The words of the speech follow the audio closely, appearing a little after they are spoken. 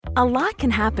A lot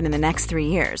can happen in the next 3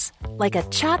 years. Like a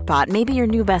chatbot may be your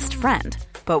new best friend.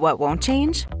 But what won't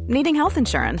change? Needing health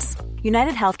insurance.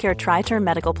 United Healthcare Tri-Term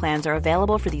Medical Plans are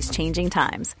available for these changing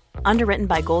times. Underwritten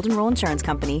by Golden Rule Insurance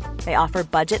Company, they offer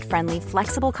budget-friendly,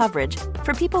 flexible coverage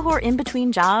for people who are in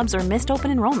between jobs or missed open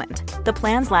enrollment. The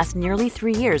plans last nearly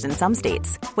 3 years in some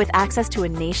states, with access to a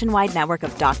nationwide network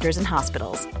of doctors and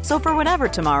hospitals. So for whatever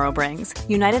tomorrow brings,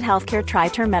 United Healthcare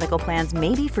Tri-Term Medical Plans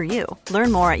may be for you.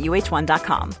 Learn more at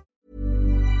uh1.com.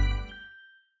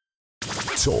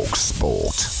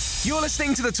 talkSPORT. You're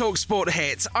listening to the talkSPORT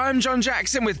hit. I'm John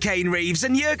Jackson with Kane Reeves,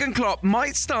 and Jurgen Klopp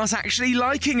might start actually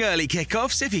liking early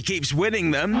kickoffs if he keeps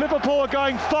winning them. Liverpool are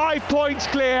going 5 points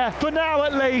clear, for now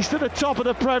at least, at the top of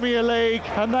the Premier League,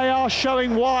 and they are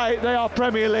showing why they are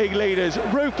Premier League leaders.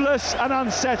 Ruthless and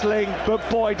unsettling, but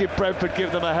boy did Brentford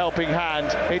give them a helping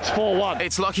hand. It's 4-1.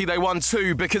 It's lucky they won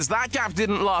 2 because that gap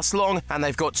didn't last long, and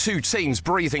they've got 2 teams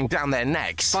breathing down their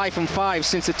necks. 5 from 5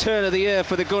 since the turn of the year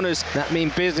for the Gunners. That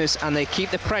means business, and they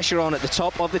keep the pressure on at the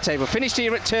top of the table. Finished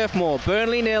here at Turf Moor.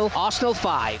 Burnley 0, Arsenal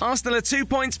 5. Arsenal are 2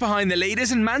 points behind the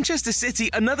leaders, and Manchester City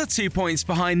another 2 points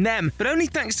behind them, but only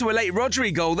thanks to a late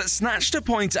Rodri goal that snatched a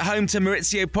point at home to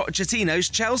Maurizio Pochettino's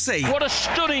Chelsea. What a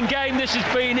stunning game this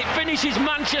has been. It finishes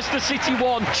Manchester City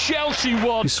 1, Chelsea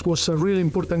 1. This was a really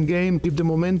important game. Keep the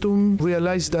momentum.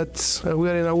 Realize that we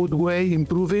are in a good way,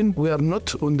 improving. We are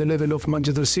not on the level of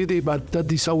Manchester City, but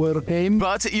that is our aim.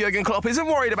 But Jurgen Klopp isn't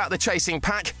worried about the chasing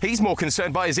pack. He's more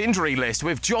concerned by his injury list,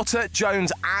 with Jota,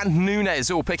 Jones and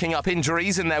Nunes all picking up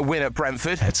injuries in their win at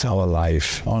Brentford. That's our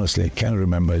life. Honestly, can't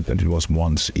remember that it was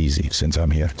once easy since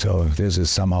I'm here. So this is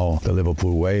somehow the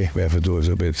Liverpool way. We have to do it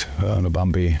a bit on a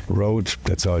bumpy road.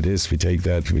 That's how it is. We take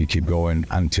that, we keep going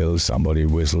until somebody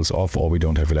whistles off, or we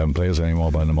don't have 11 players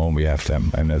anymore, but at the moment we have them,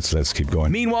 and let's keep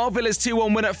going. Meanwhile, Villa's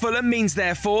 2-1 win at Fulham means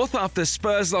they're fourth after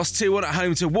Spurs lost 2-1 at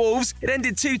home to Wolves. It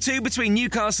ended 2-2 between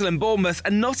Newcastle and Bournemouth,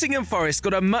 and Nottingham Forest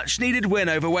got a much-needed win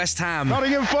over West Ham.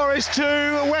 Nottingham Forest 2,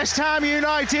 West Ham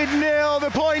United 0. The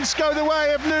points go the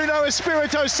way of Nuno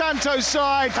Espirito Santo's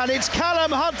side, and it's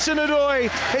Callum Hudson-Odoi.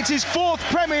 It's his 4th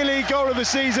Premier League goal of the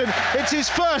season. It's his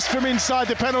first from inside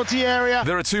the penalty area.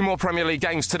 There are 2 more Premier League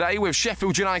games today, with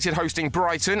Sheffield United hosting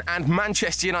Brighton and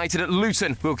Manchester United at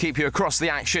Luton. We'll keep you across the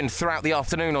action throughout the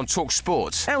afternoon on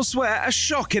talkSPORT. Elsewhere, a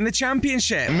shock in the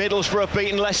Championship. Middlesbrough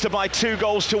beaten Leicester by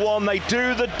 2-1. They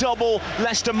do the double.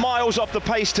 Leicester miles off the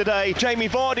pace today. Jamie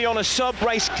Vardy on a sub,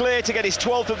 race clear to get his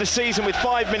 12th of the season with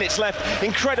 5 minutes left.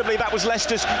 Incredibly, that was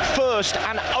Leicester's first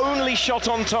and only shot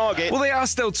on target. Well, they are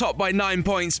still top by 9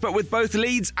 points, but with both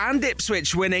Leeds and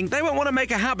Ipswich winning, they won't want to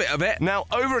make a habit of it. Now,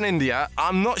 over in India,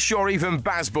 I'm not sure even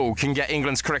Bazball can get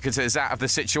England's cricketers out of the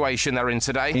situation they're in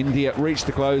today. India reached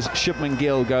the close. Shubman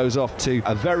Gill goes off to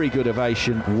a very good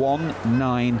ovation.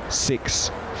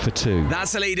 196 for 2.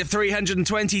 That's a lead of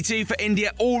 322 for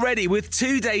India already with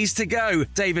 2 days to go.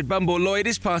 David Bumble-Lloyd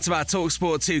is part of our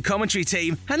talkSPORT 2 commentary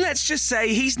team, and let's just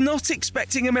say he's not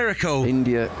expecting a miracle.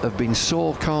 India have been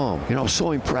so calm. I'm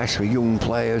so impressed with young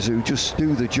players who just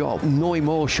do the job. No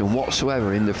emotion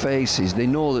whatsoever in their faces. They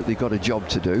know that they've got a job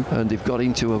to do, and they've got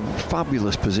into a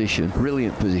fabulous position,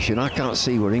 brilliant position. I can't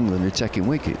see where England are taking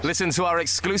wickets. Listen to our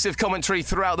exclusive commentary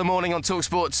throughout the morning on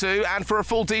talkSPORT 2, and for a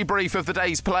full debrief of the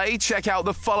day's play, check out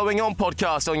the Following On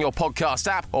podcast on your podcast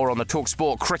app or on the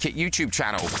talkSPORT Cricket YouTube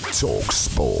channel.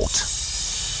 talkSPORT.